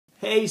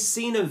Hey,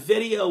 seen a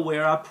video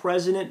where our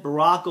President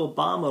Barack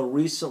Obama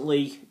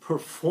recently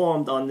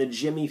performed on the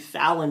Jimmy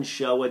Fallon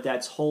Show with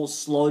that whole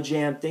slow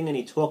jam thing, and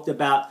he talked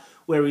about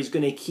where he's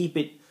going to keep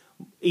it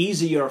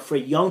easier for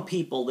young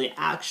people to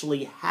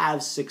actually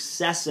have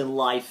success in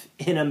life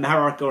in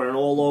America and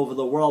all over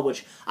the world,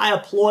 which I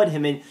applaud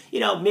him. And,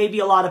 maybe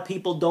a lot of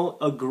people don't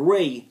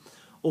agree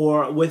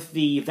or with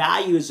the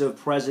values of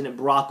President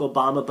Barack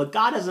Obama, but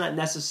God has not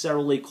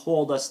necessarily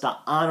called us to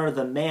honor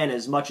the man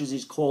as much as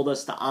he's called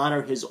us to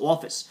honor his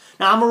office.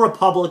 Now, I'm a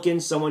Republican.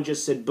 Someone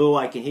just said, boo,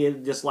 I can hear the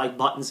dislike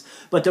buttons.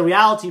 But the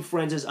reality,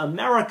 friends, is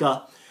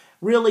America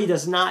really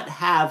does not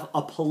have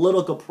a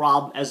political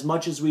problem as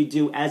much as we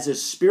do as a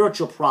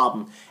spiritual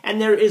problem.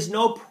 And there is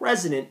no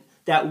president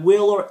that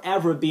will or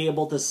ever be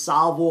able to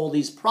solve all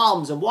these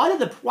problems. And why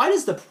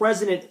does the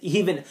president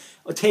even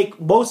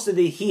take most of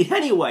the heat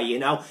anyway?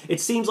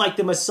 It seems like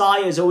the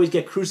Messiahs always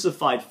get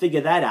crucified. Figure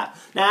that out.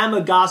 Now,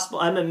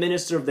 I'm a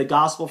minister of the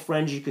gospel,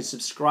 friends. You can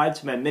subscribe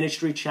to my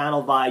ministry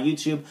channel via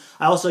YouTube.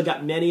 I also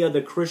got many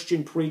other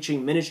Christian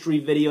preaching ministry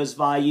videos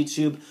via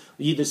YouTube.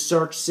 You either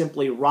search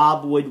simply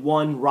Robb Wood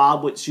 1,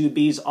 Robb with 2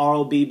 B's,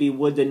 R-O-B-B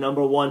Wood, the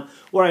number 1,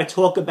 where I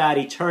talk about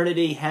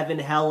eternity, heaven,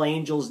 hell,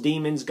 angels,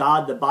 demons,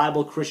 God, the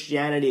Bible,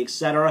 Christianity,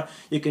 etc.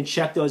 You can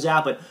check those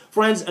out. But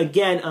friends,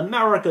 again,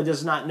 America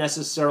does not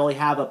necessarily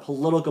have a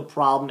political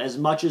problem as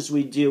much as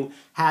we do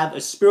have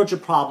a spiritual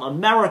problem.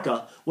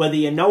 America, whether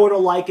you know it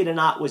or like it or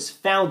not, was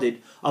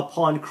founded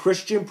upon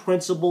Christian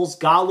principles,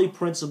 godly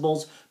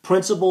principles,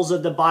 principles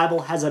of the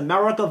Bible. Has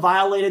America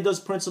violated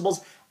those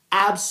principles?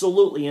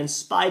 Absolutely, in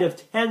spite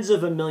of tens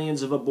of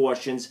millions of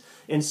abortions,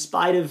 in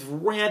spite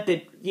of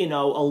rampant,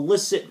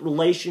 illicit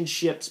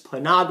relationships,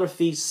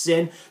 pornography,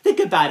 sin.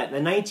 Think about it.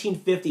 In the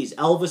 1950s,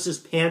 Elvis's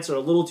pants are a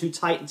little too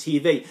tight in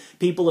TV.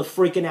 People are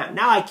freaking out.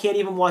 Now I can't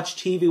even watch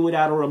TV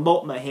without a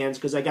remote in my hands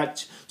because I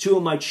got two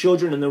of my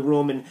children in the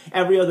room, and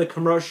every other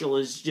commercial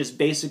is just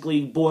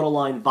basically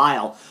borderline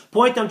vile.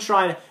 Point I'm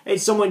trying to... Hey,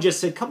 someone just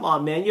said, come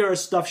on, man, you're a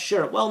stuffed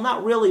shirt. Well,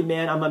 not really,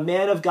 man. I'm a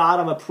man of God.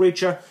 I'm a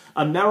preacher.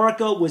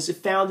 America was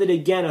founded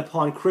again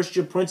upon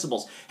Christian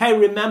principles. Hey,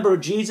 remember,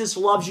 Jesus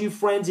loves you,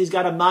 friends. He's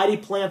got a mighty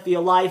plan for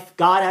your life.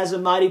 God has a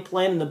mighty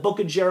plan. In the book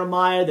of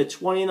Jeremiah, the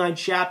 29th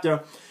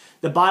chapter,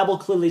 the Bible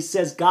clearly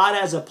says God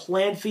has a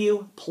plan for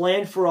you,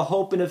 plan for a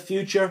hope and a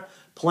future,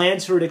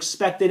 plans for an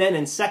expected end.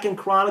 In 2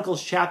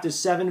 Chronicles chapter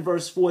 7,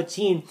 verse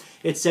 14,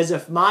 it says,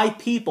 if my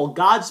people,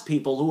 God's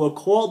people, who are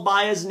called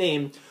by his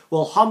name,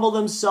 will humble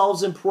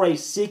themselves and pray,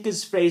 seek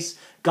his face,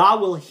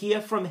 God will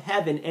hear from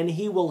heaven and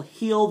he will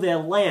heal their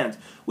land.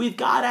 We've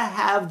got to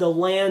have the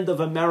land of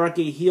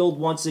America healed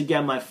once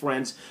again, my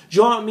friends.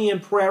 Join me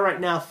in prayer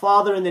right now.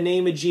 Father, in the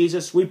name of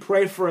Jesus, we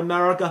pray for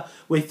America.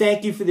 We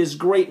thank you for this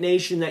great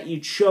nation that you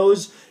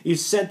chose. You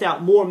sent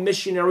out more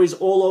missionaries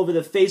all over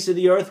the face of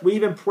the earth. We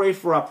even pray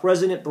for our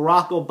President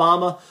Barack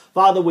Obama.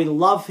 Father, we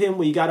love him.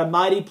 We got a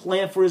mighty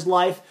plan for his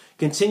life.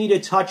 Continue to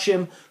touch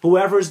him.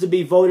 Whoever is to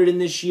be voted in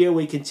this year,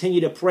 we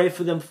continue to pray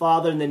for them,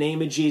 Father, in the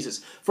name of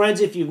Jesus. Friends,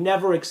 if you've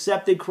never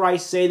accepted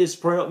Christ, say this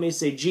prayer with me.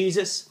 Say,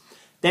 Jesus,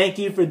 thank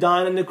you for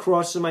dying on the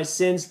cross for my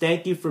sins.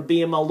 Thank you for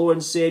being my Lord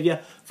and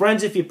Savior.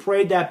 Friends, if you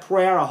prayed that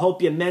prayer, I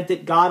hope you meant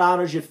it. God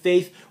honors your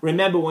faith.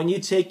 Remember, when you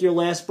take your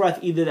last breath,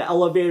 either the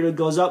elevator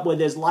goes up where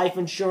there's life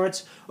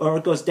insurance or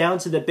it goes down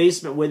to the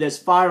basement where there's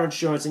fire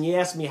insurance. And you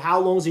ask me, how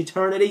long is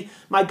eternity?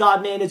 My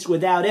God, man, it's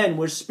without end.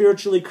 We're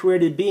spiritually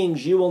created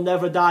beings. You will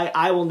never die.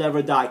 I will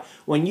never die.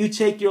 When you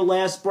take your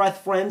last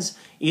breath, friends,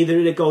 either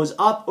it goes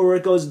up or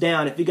it goes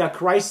down. If you got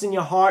Christ in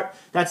your heart,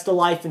 that's the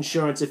life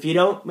insurance. If you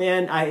don't,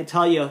 man, I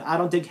tell you, I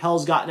don't think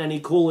hell's gotten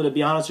any cooler, to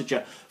be honest with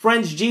you.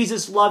 Friends,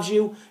 Jesus loves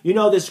you. You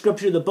know the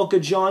scripture, the book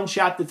of John,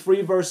 chapter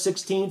 3, verse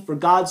 16. For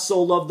God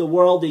so loved the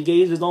world, he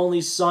gave his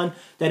only son,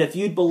 that if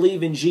you'd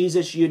believe in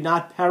Jesus, you'd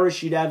not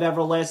perish, you'd have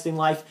everlasting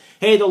life.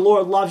 Hey, the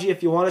Lord loves you.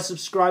 If you want to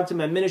subscribe to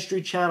my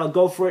ministry channel,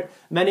 go for it.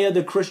 Many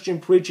other Christian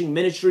preaching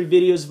ministry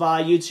videos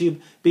via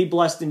YouTube. Be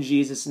blessed in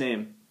Jesus'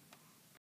 name.